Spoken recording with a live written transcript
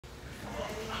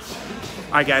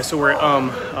All right, guys, so we're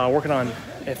working on,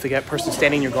 if the person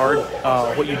standing in your guard,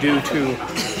 what you do to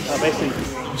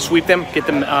basically sweep them, get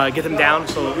them down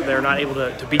so they're not able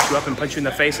to beat you up and punch you in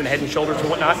the face and head and shoulders and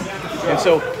whatnot. And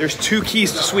so there's two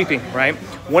keys to sweeping, right?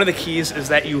 One of the keys is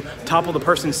that you topple the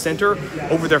person's center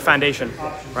over their foundation,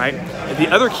 right? The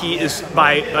other key is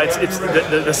by, it's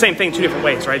the same thing two different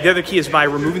ways, right? The other key is by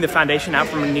removing the foundation out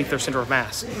from underneath their center of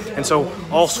mass. And so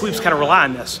all sweeps kind of rely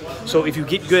on this. So if you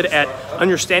get good at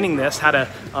understanding this, how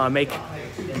to make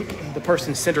the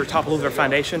person's center topple over their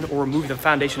foundation or remove the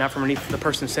foundation out from underneath the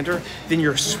person's center, then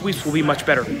your sweeps will be much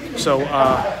better. So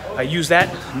use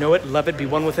that, know it, love it, be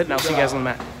one with it, and I'll see you guys on the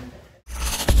mat.